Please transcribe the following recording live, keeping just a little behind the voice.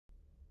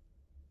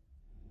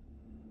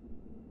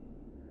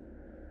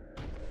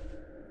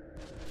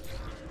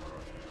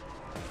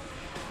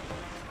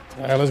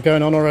the hell is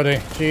going on already?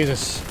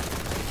 Jesus.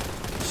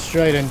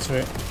 Straight into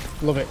it.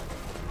 Love it.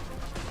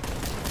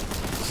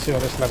 Let's see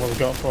what this level's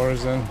got for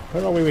us then.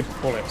 Where are we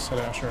with bullets? I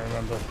don't actually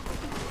remember.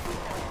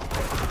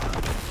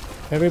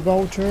 Heavy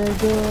bolter, go.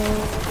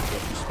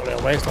 Just a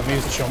little waste on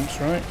these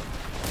chumps, right?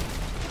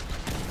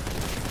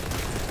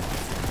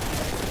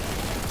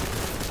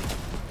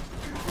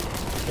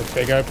 The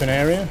big open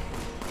area.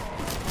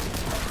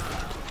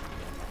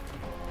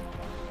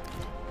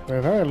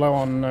 We're very low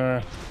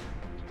on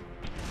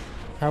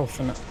health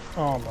and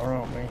armor,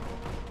 aren't we?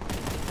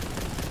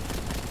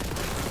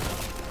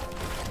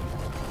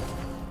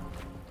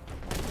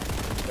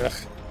 Ugh.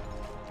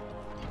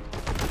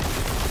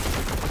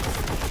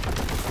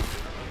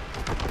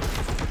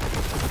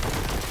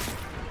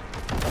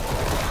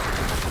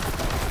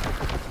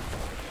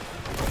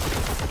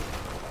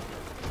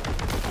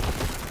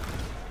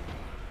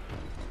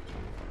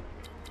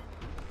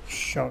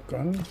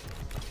 Shotgun.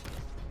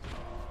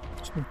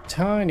 Some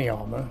tiny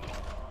armor.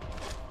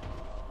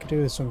 Could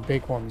do with some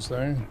big ones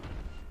though.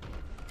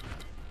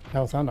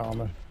 Health and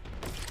armor.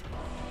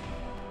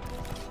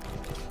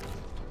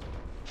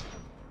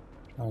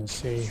 Try and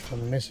see if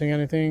I'm missing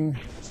anything.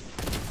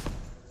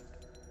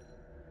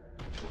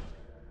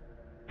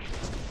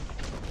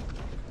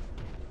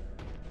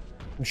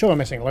 I'm sure I'm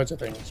missing loads of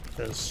things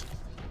because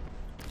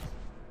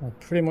I've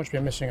pretty much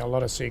been missing a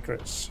lot of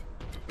secrets.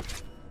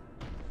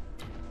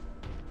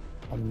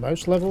 On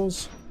most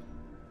levels.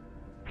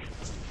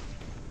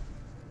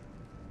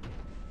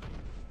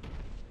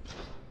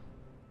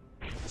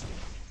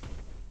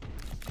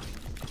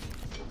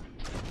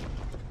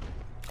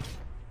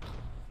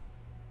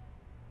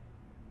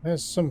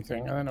 There's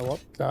something, I don't know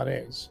what that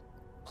is.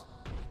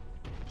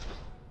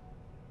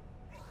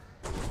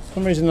 For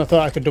some reason I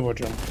thought I could double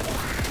jump.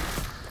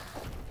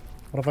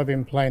 What have I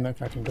been playing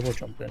that I can double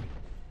jump in?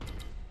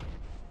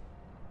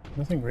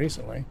 Nothing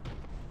recently.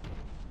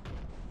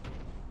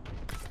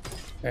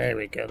 There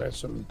we go, there's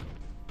some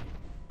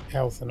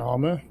health and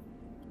armor.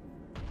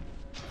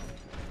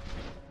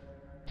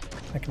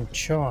 I can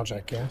charge, I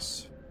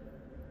guess.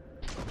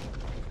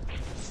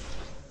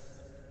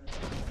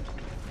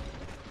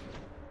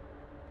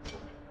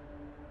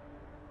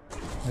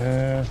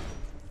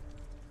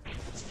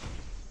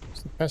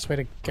 What's the best way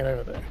to get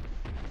over there?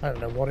 I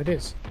don't know what it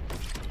is.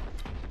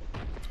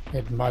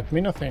 It might be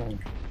nothing.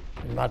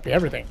 It might be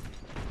everything.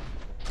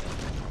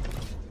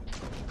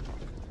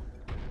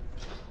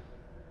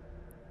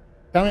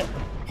 Damn it!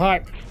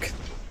 Pipe!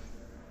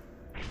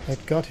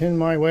 It got in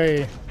my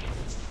way.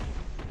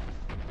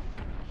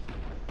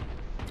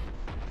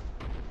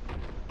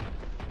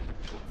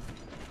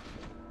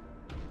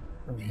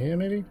 From here,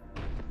 maybe?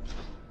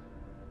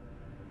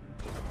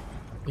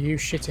 Are you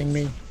shitting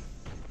me?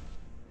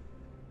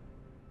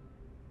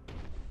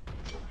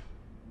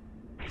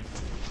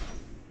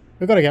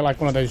 We've got to get like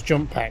one of those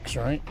jump packs,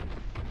 right?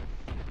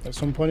 At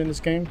some point in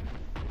this game.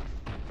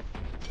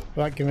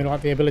 Will that give me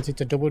like the ability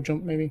to double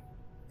jump, maybe?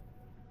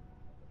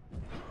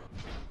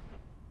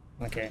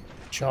 Okay,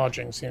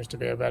 charging seems to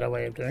be a better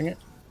way of doing it.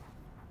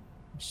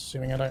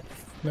 Assuming I don't...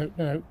 No,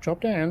 no,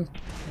 drop down.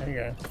 There you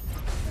go.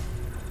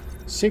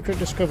 Secret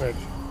discovered.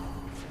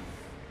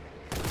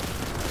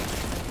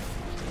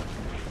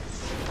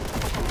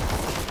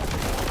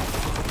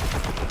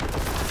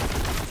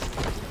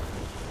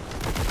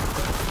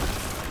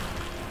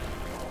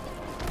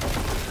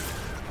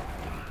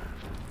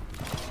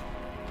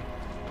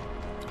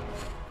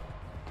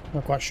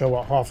 Not quite sure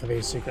what half of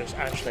these secrets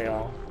actually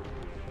are.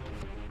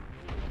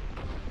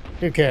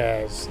 Who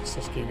cares? Let's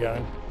just keep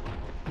going.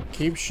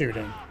 Keep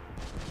shooting.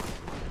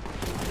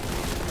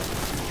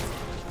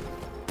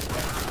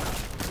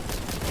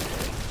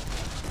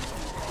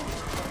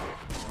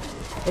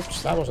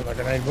 Oops, that wasn't a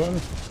grenade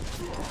button.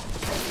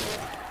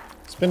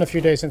 It's been a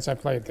few days since I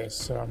played this,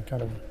 so I'm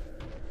kind of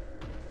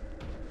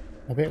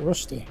a bit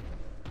rusty.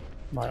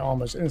 My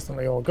armor's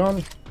instantly all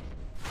gone.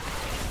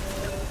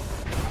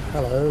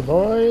 Hello,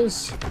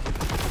 boys.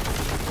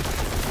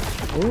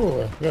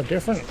 Ooh, you're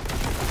different.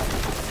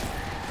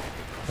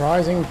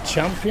 Rising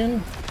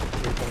champion.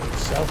 We can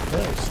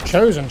self-praise.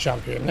 Chosen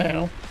champion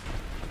now.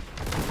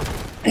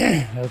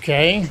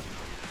 Okay.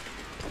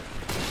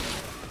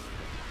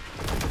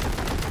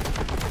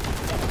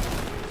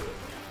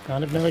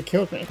 Kind of nearly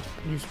killed me.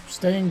 You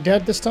staying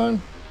dead this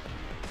time?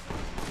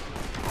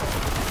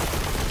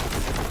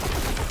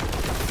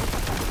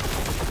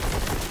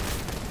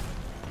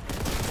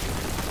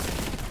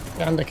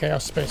 And the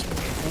Chaos Space Marine.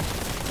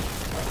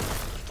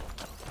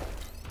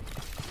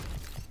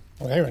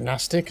 Well, they were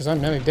nasty because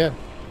I'm nearly dead.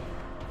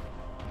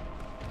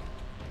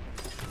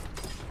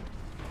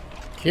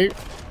 Cute.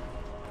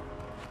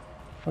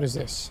 What is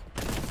this?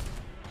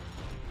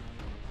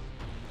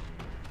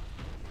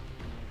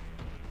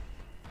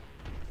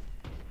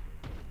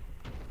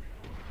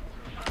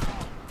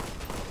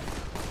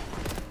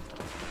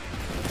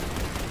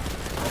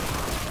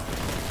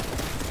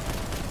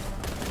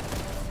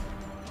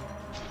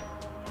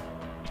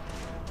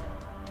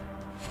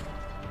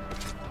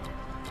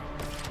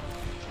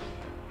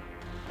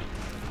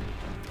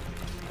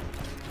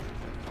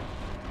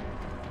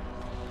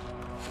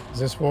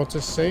 this water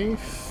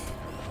safe?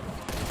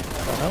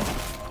 I don't know.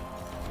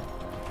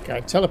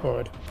 Okay,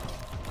 teleported.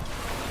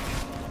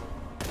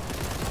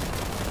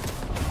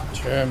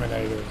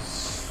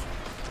 Terminators.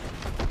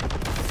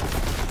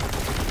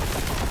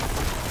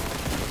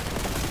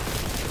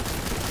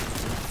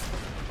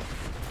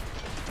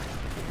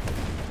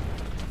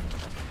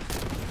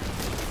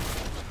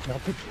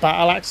 Got big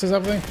battle axes,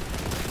 have they?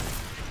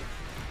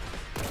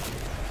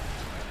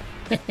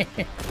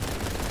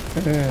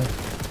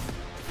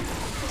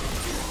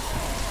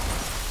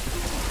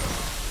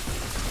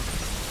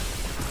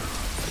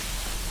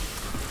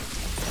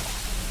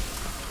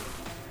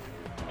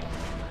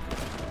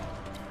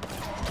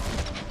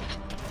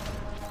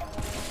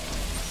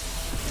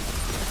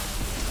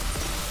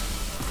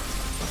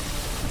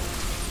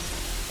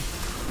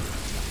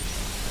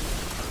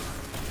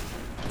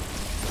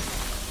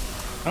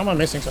 How am I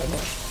missing so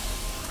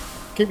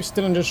much? Keep it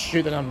still and just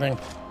shoot the damn thing.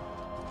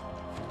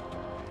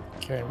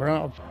 Okay, we're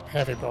out of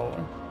heavy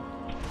bolting.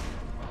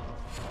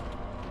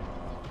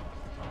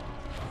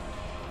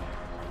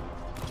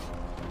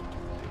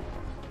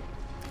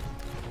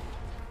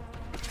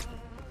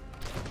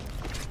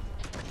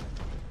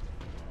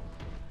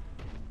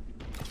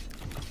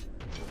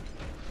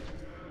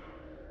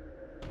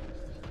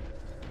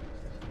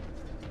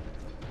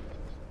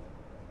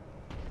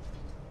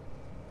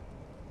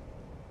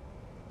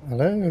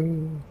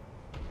 Hello.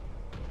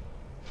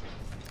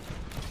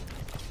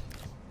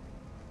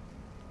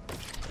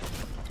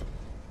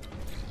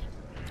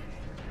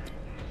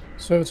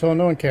 Servitor,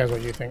 no one cares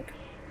what you think.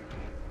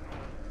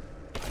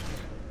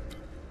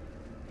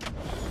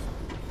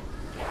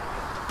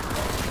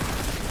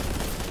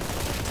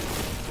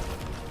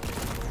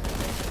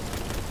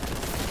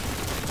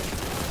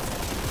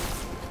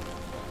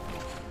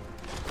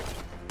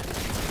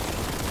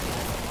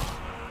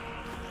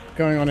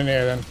 Going on in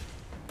here then.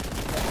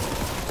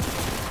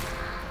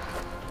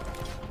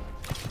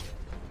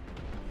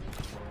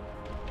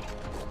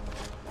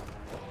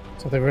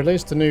 So they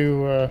released a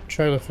new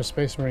trailer for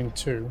Space Marine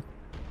 2.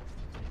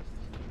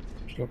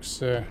 Which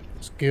looks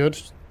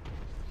good.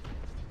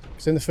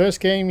 Because in the first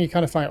game you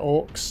kind of fight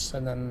orcs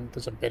and then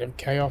there's a bit of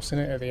chaos in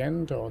it at the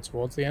end, or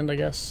towards the end I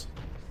guess.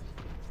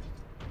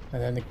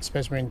 And then the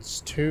Space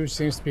Marines 2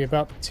 seems to be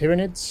about the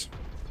Tyranids.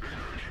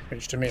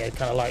 Which to me I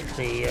kind of like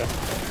the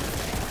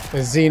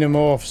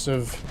xenomorphs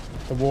of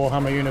the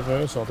Warhammer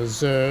universe, or the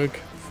Zerg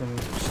from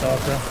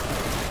StarCraft.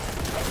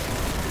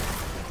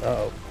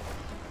 Uh-oh.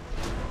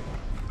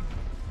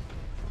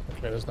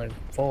 There's no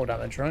fall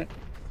damage, right?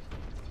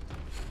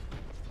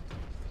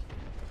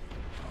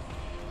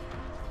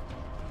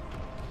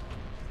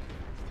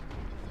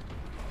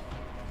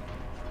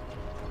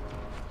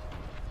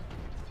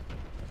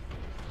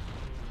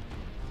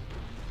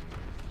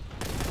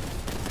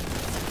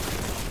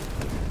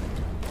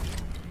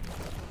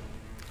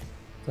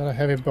 Is that a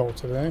heavy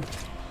bolter there?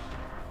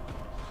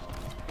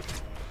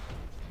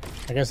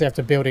 I guess they have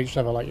to build each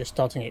level like you're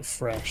starting it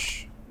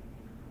fresh.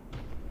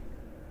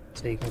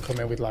 So you can come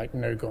in with like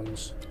no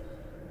guns.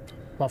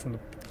 Apart from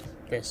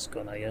this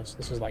gun, I guess.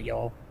 This is like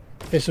your...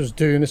 This was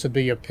Doom, this would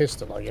be your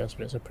pistol, I guess,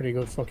 but it's a pretty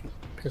good fucking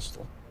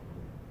pistol.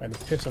 And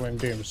the pistol in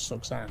Doom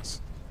sucks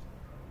ass.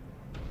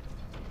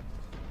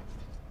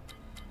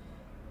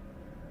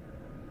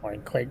 Or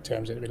in Quake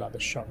terms, it'd be like the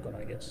shotgun,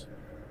 I guess.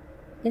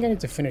 I think I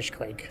need to finish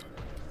Quake.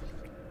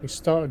 We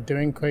started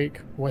doing Quake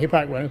way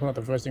back when. It was one of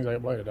the first things I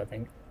uploaded, I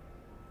think.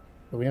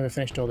 But we never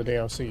finished all the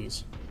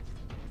DLCs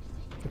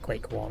for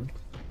Quake 1.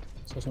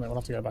 So something we'll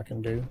have to go back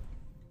and do.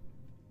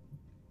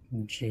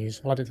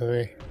 Jeez, I'll add it to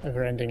the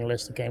ever-ending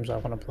list of games I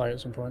want to play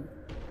at some point.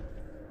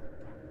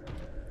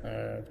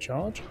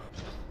 Charge.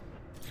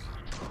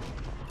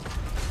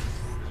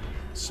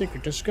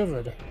 Secret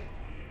discovered.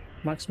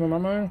 Maximum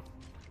ammo.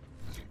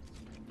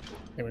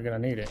 I think we're going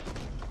to need it.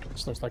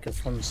 This looks like a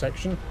fun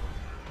section.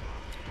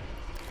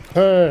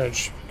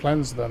 Purge.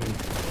 Cleanse them.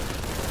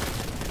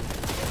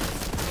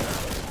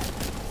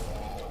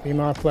 Be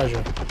my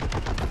pleasure.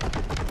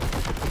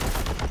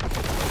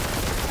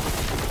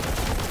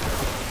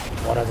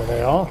 Whatever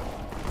they are.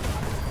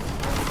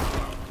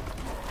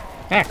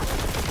 Ah!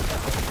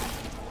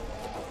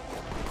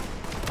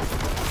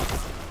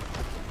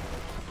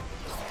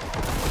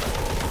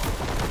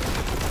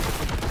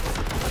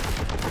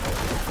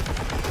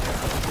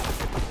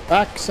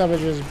 Back,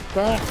 savages,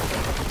 back!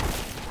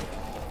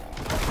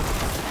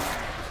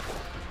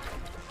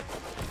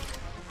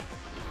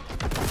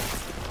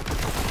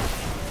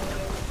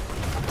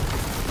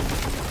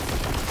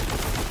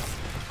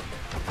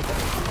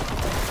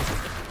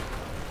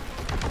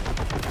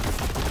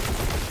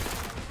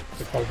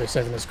 Probably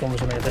saving this gun was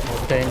something a bit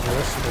more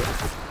dangerous, but...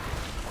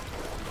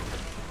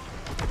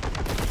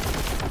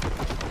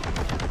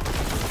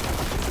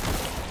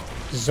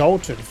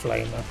 Exalted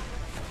Flamer.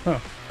 Huh.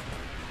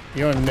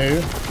 You're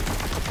new.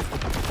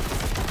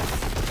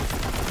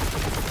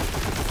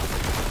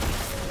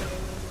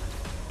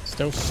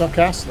 Still suck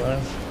ass though.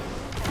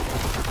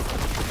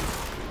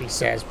 He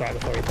says right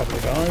before he probably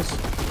dies.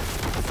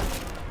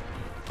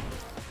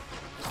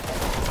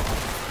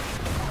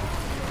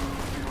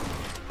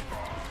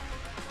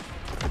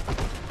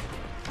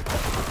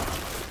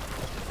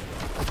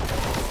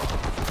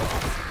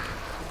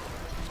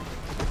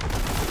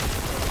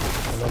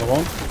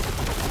 one.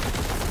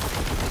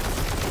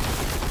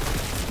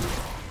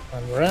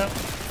 And we're out.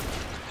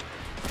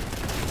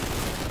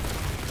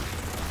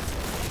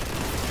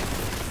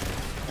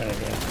 There we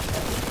go.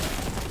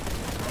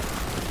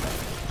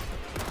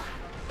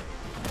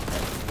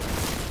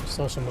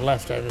 Still some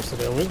leftovers to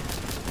deal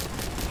with.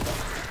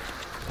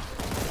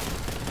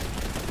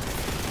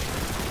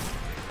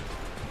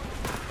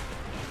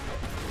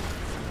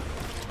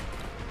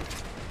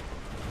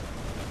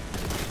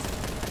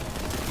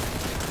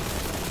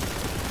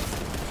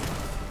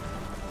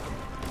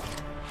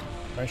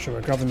 Make sure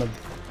we're grabbing the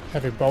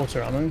heavy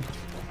bolter ammo.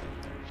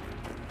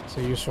 It's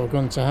a useful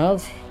gun to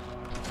have.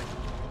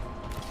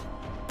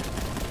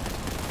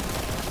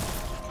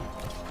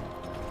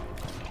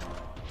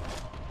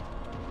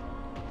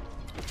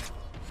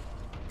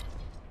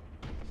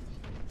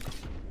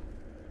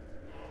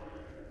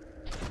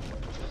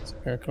 Let's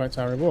go collect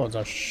our rewards,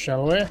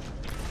 shall we?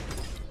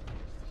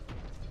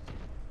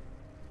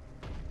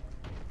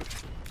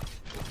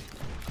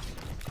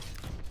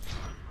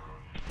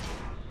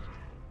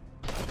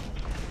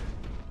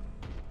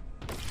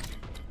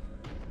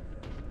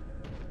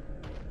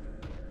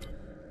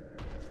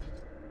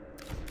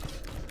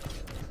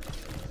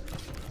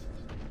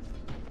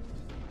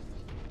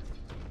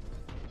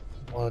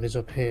 What is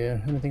up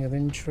here? Anything of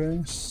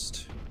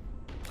interest?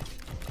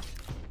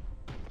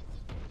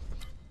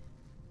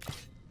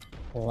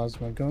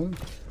 Plasma gun.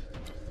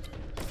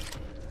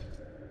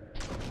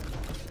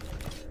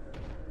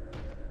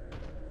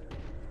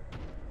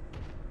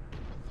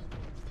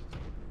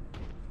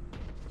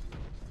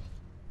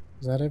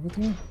 Is that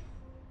everything?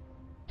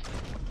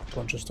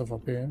 Bunch of stuff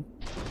up here.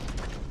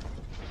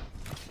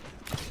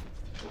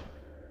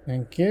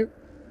 Thank you.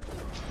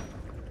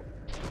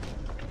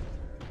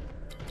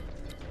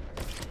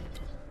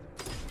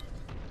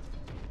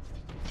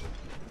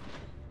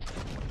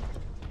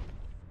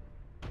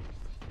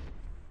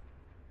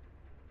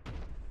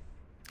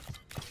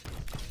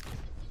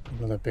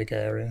 Another big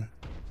area.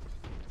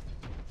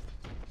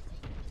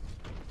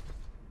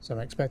 So I'm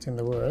expecting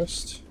the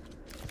worst.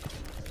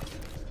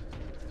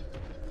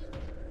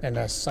 And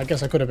I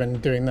guess I could have been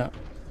doing that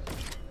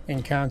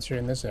encounter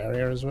in this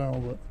area as well,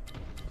 but...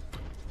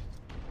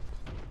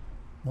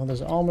 Well,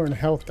 there's armor and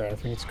health there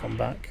if we need to come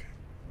back.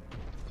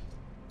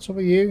 What's up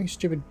with you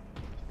stupid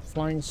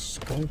flying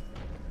skull?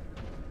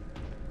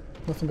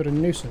 Nothing but a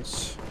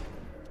nuisance.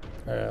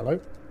 Hello?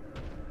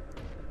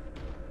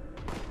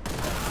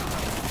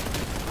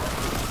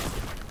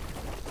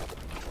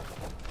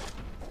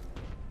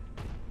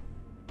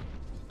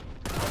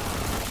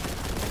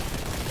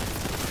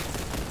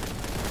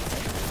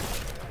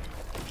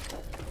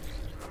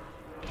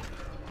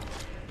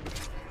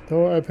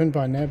 Door opened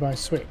by nearby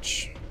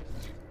switch.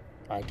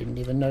 I didn't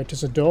even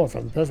notice a door, if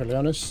I'm perfectly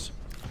honest.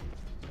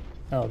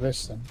 Oh,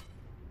 this then.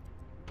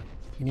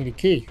 You need a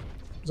key.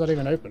 Does that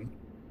even open?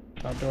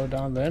 That door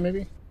down there,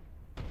 maybe?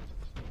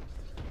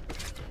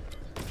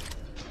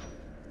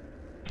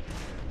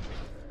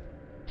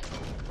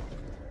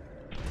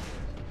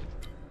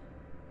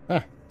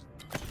 Ah.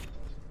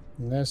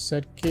 And there's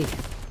said key.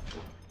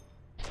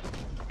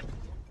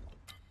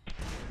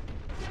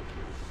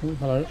 Ooh,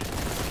 hello.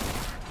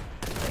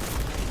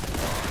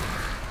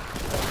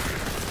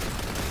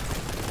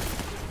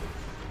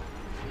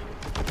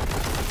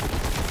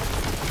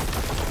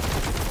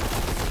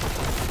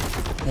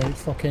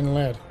 Fucking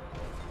lead.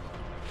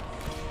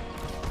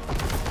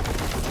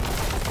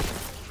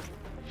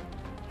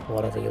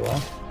 Whatever you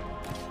are.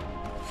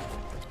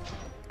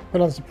 But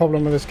that's the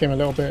problem with this game a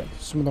little bit.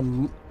 Some of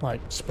them,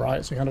 like,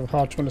 sprites are kind of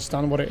hard to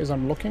understand what it is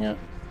I'm looking at.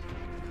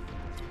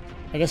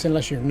 I guess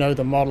unless you know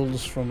the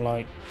models from,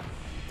 like,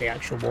 the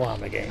actual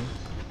Warhammer game.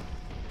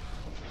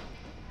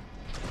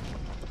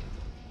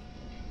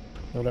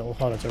 They're a little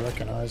harder to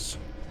recognise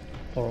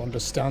or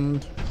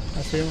understand,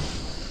 I feel.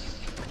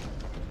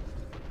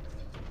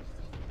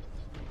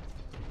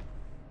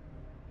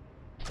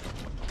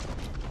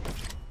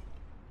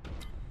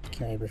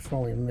 Okay,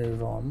 before we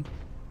move on,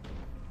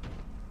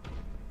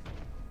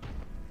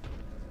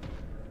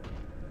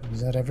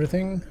 is that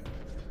everything?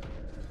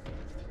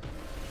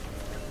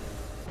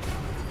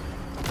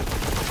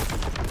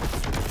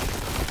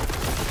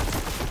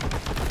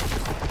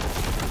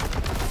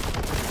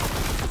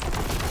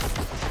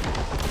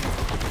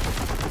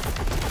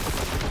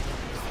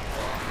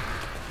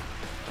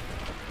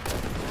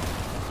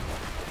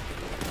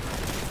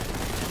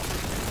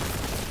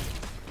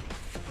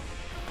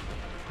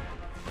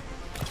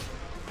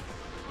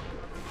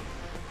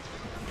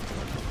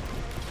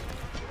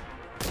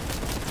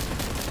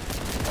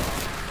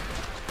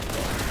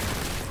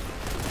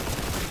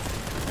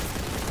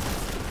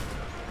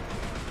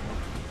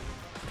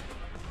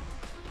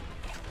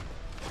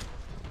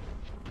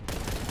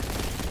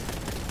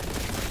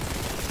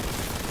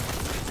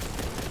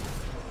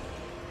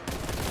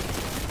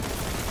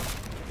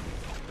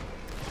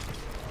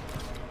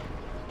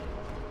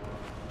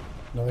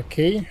 Another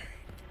key.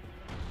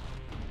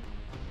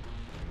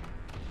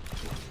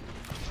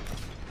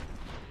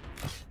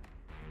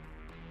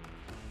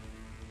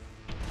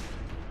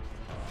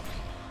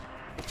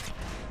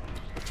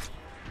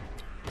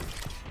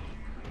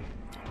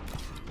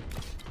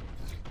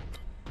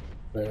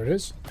 There it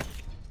is.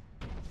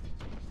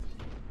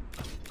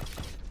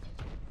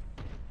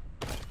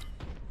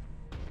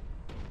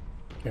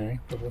 Okay,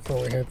 but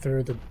before we head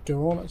through the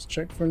door, let's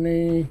check for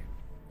any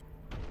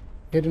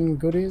hidden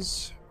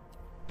goodies.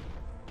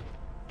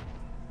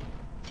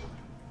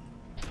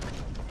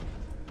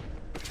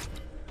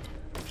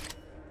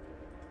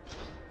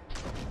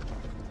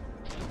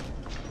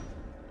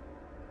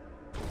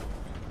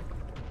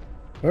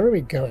 Where are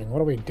we going?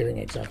 What are we doing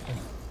exactly?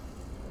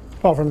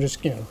 Apart from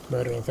just, you know,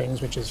 murdering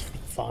things, which is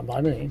fine by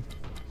me.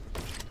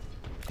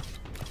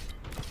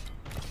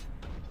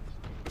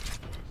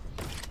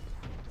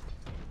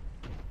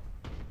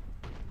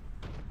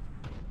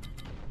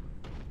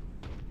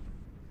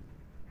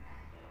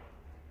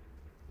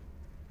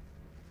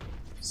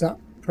 Is that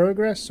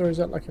progress, or is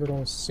that like a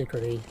little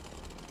secret-y?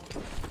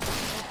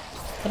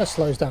 Kind of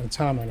slows down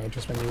time, I know,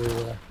 just when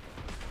you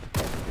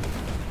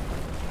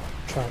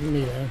try and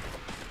meet her.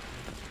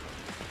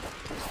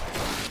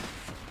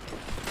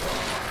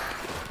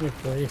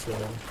 Briefly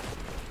then.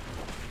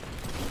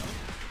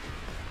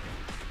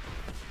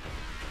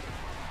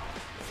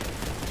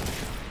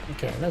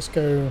 Okay, let's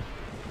go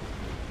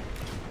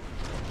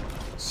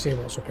see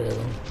what's up here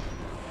then.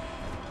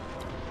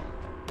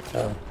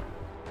 Oh.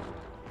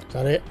 Is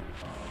that it?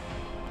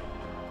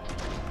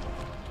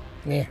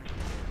 Yeah.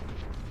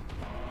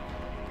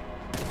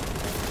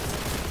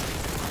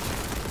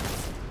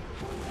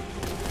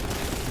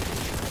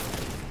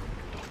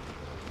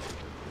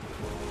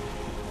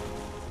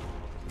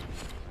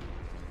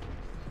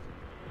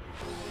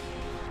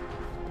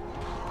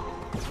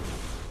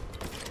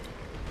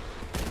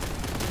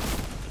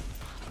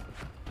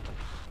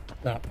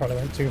 That probably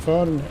went too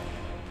far, didn't it?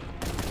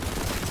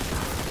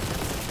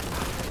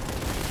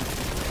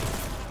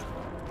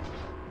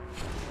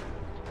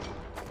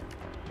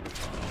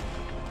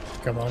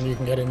 Come on, you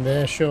can get in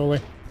there,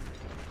 surely.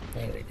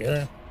 There we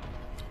go.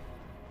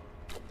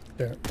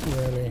 Don't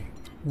really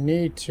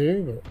need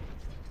to,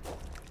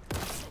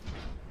 but...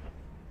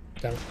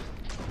 Don't.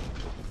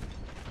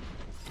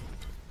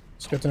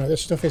 It's good to know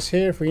this stuff is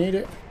here if we need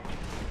it.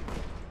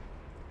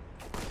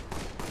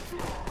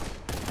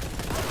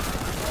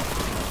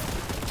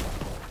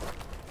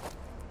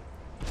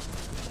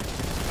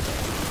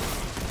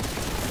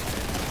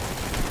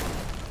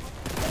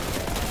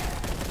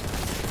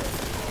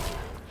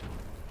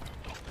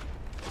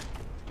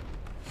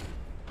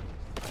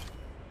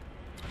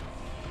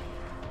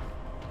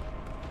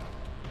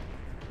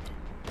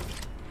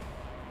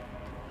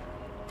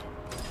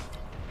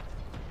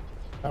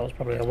 That was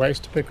probably a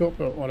waste to pick up,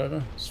 but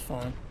whatever, it's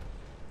fine.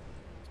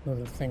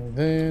 Another thing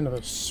there,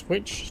 another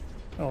switch.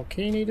 Oh,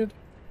 key needed.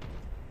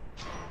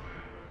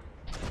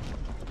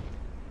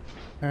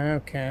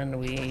 How can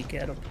we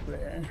get up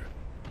there?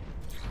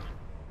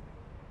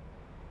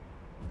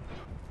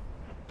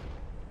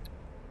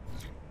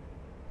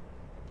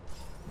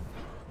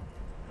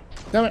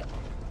 Damn it!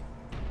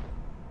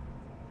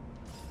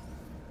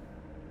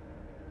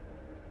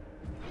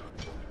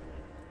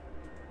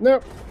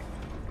 Nope!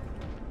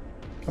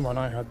 Come on,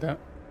 I had that.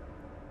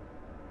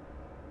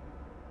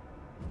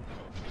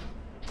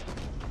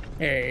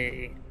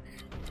 Hey!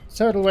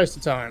 Total waste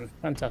of time.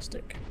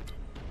 Fantastic.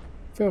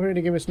 Feel free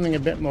to give us something a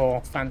bit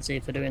more fancy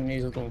for doing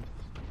these little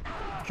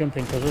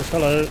jumping puzzles.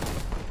 Hello!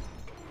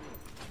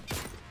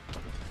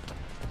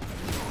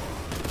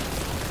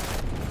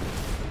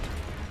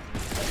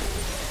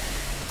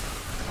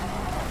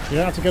 You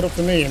don't have to get up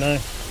for me, you know.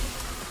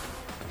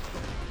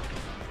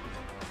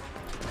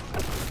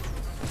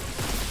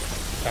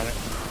 Damn it.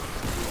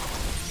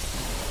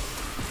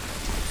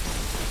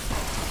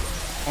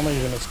 I'm not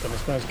using this gun.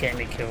 This gun's getting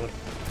me killed.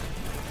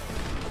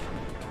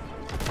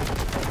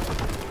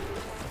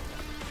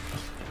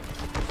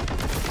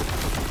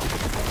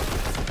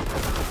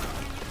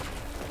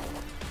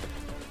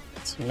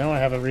 So now I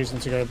have a reason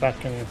to go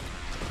back and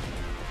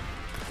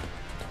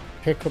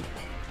pick up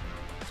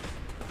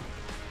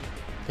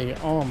the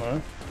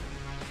armor.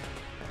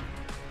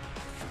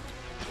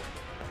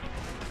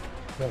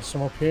 There's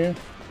some up here.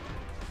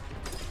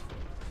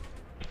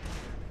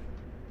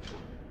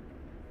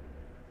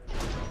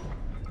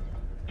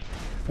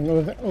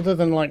 And other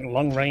than like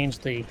long range,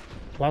 the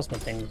plasma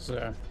thing's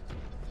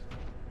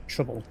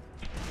trouble.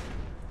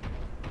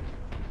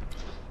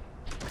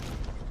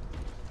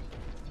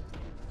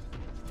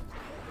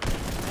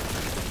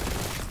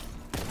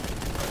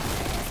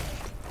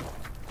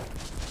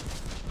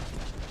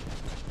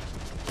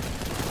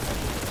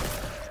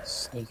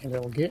 Sneaky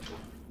little git.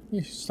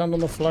 You stand on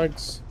the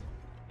flags.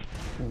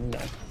 No.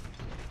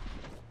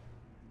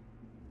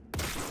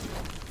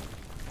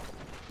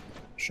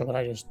 Sure, but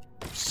I just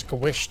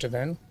squished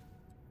then.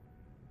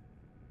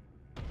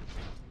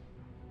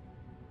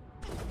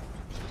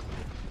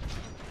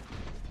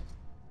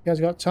 You guys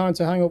got time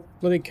to hang up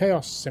bloody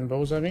chaos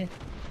symbols, have you?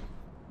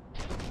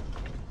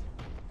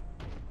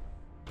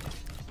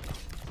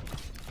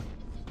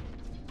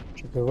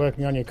 Should be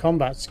working on your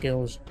combat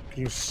skills, because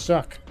you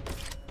suck.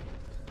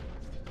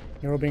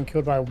 You're all being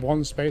killed by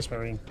one space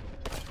marine.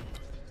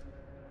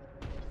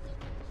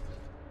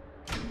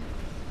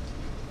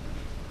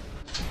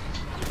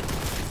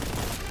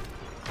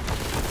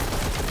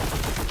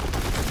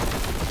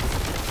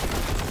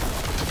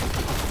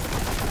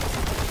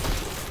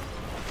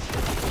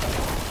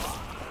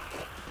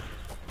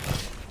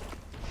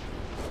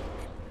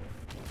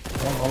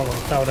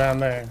 fell down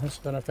there. I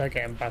don't know if they're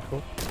getting back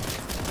up.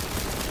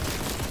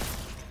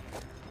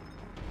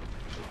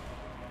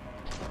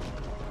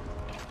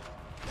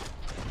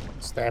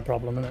 It's their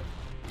problem, isn't it?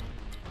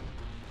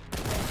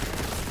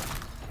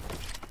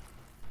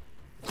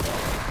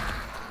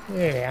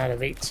 Yeah, out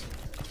of 8.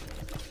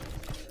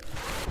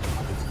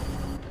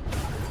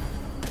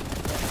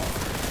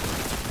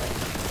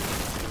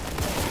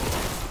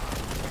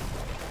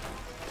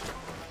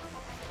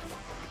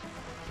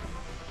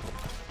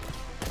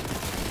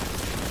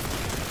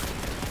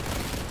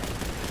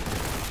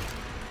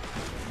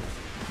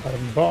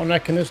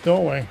 Bottleneck in this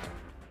doorway.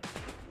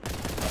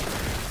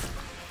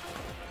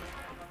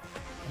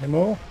 Any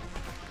more?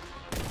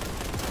 I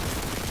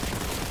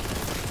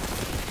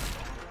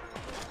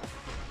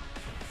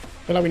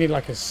feel like we need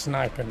like a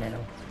sniper now.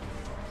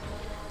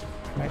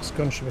 Next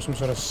gun should be some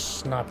sort of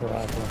sniper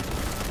rifle.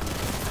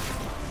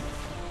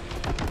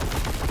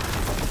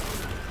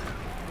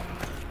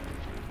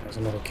 There's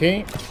another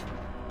key.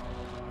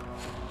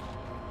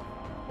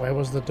 Where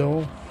was the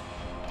door?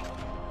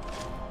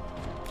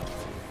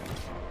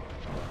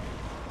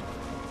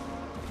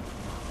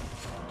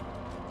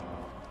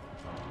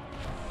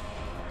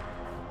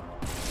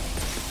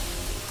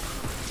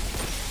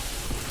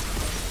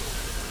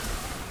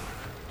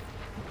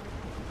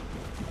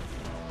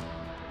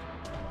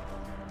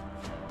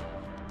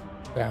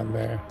 Down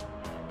there.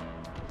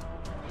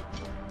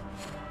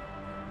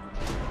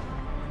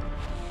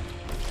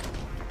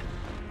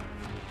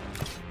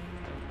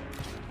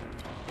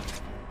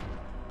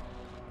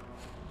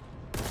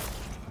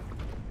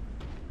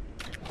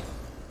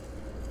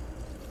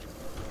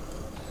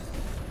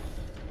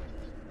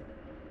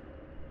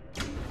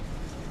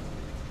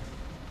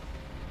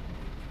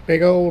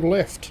 Big old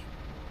lift.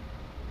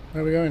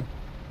 Where are we going?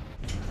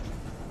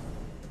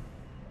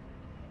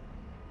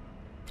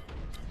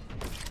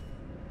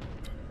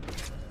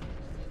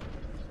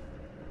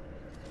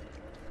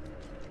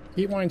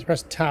 Keep wanting to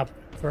press tab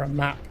for a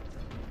map.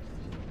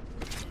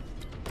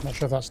 Not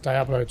sure if that's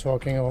Diablo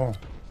talking or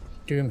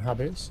Doom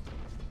habits.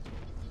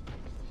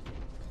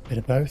 Bit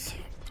of both.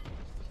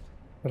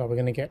 But are we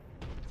going to get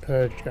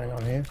purge going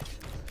on here?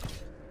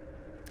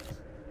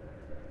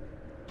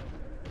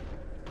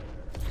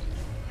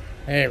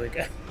 There we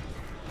go.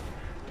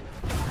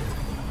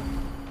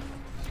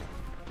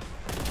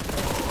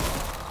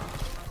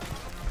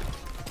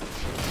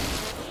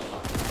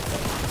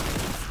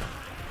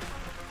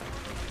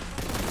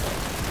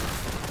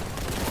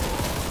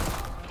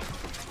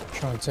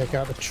 Try and take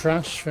out the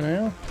trash for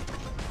now.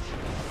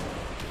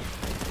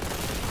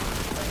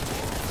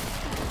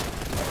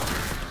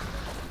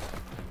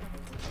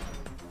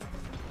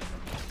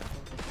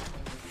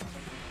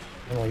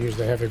 And I'll use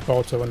the heavy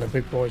bolter when the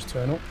big boys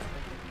turn up.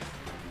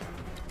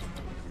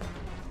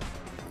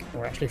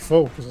 We're actually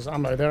full because there's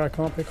ammo there I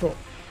can't pick up.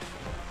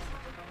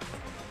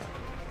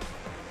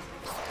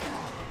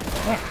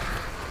 Ah.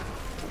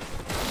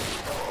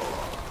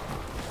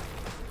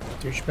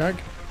 Douchebag.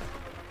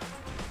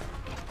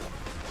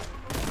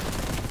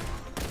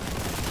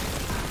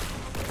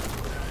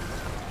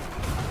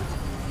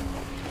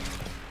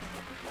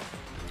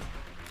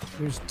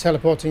 Who's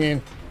teleporting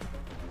in?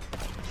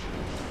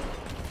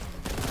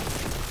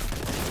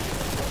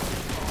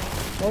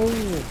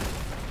 Oh!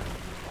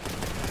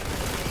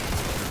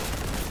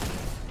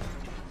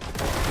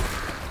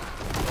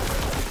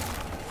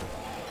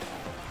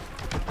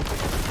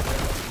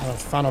 I'm a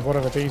fan of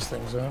whatever these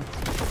things are.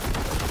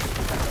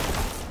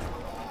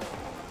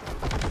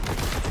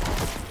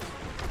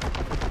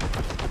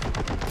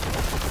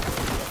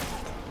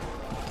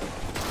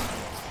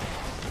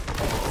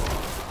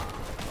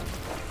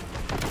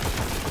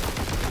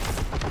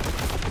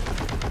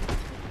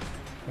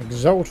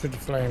 Exalted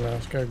flame,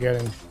 let's go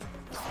get him.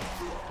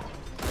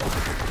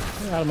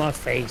 Get out of my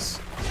face.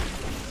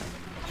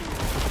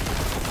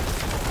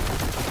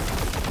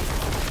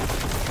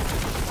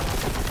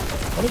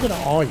 What even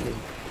are you?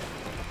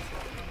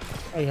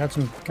 Oh, you had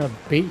some kind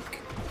of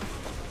beak.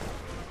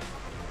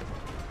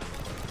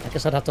 I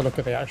guess I'd have to look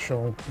at the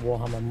actual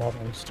Warhammer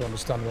models to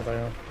understand what they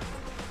are.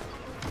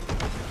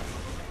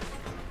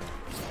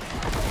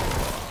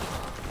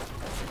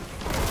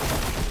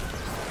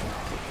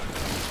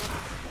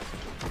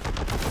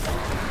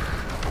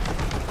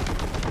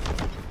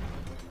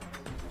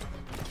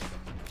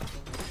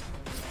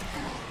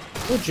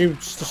 Would you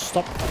just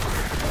stop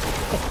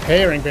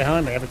appearing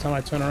behind me every time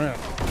I turn around?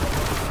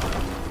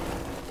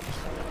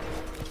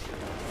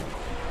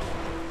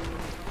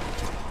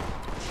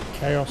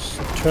 Chaos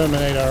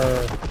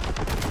Terminator.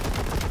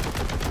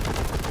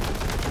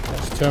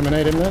 Let's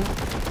terminate him then.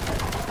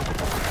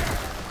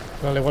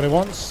 Clearly what he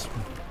wants.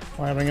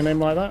 Why having a name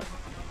like that?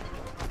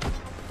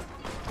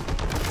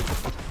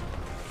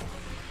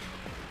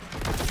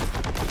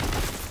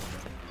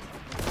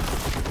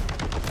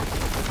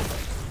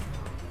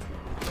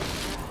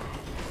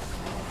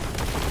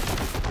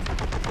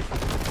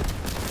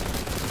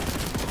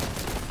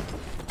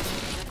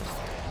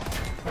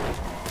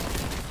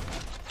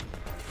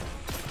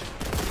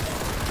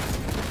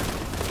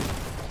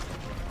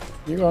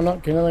 You are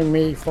not killing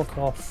me, fuck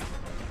off.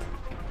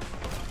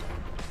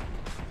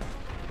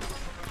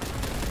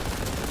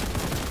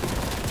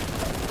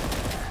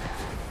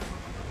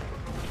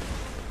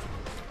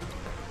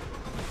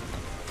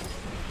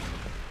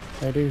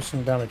 They do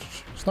some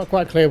damage. It's not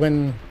quite clear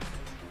when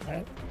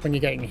you're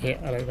getting hit,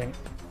 I don't think.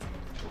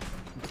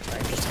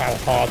 Like just how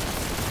hard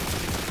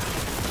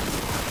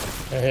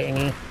they're hitting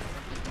you.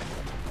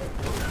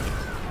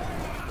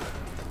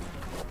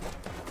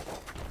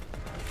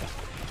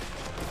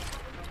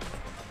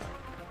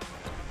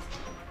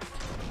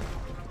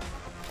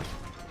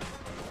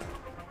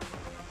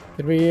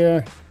 Did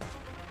we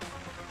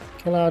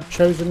kill our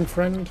chosen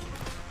friend?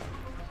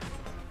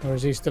 Or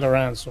is he still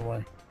around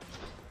somewhere?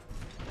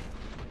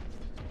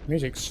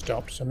 Music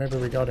stopped, so maybe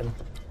we got him.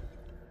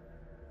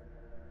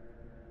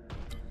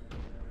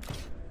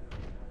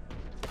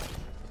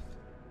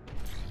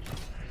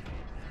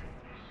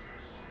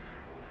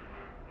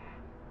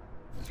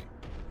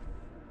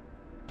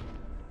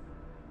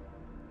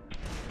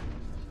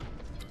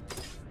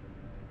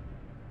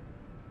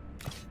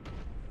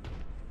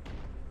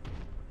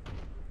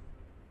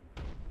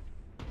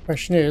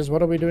 Question is,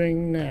 what are we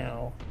doing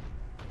now?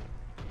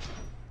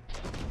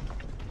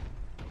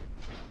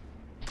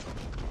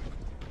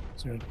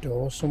 Is there a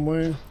door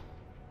somewhere?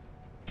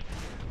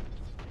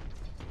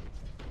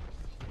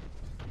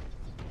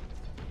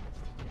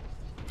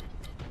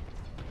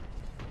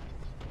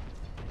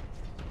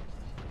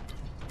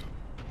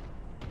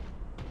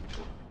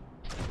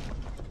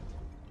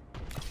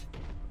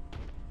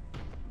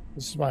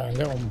 This is why a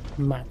little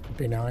map would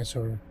be nice,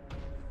 or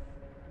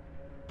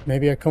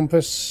maybe a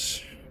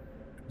compass.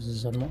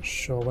 Because I'm not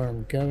sure where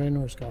I'm going.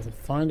 We'll just gotta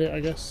find it,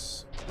 I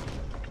guess.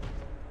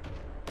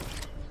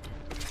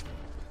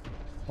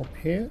 Up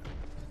here.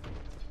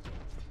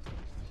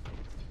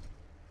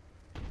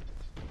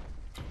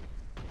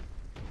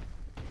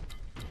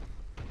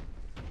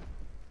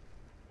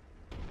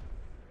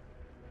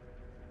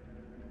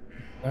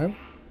 No.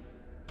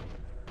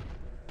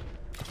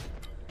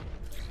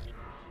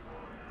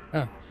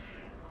 Ah.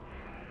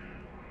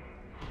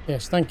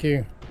 Yes, thank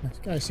you.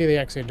 I see the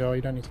exit door,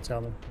 you don't need to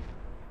tell me.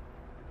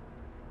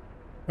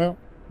 Well,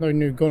 no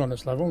new gun on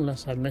this level,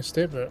 unless I missed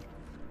it, but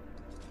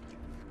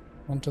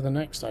on to the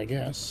next, I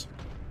guess.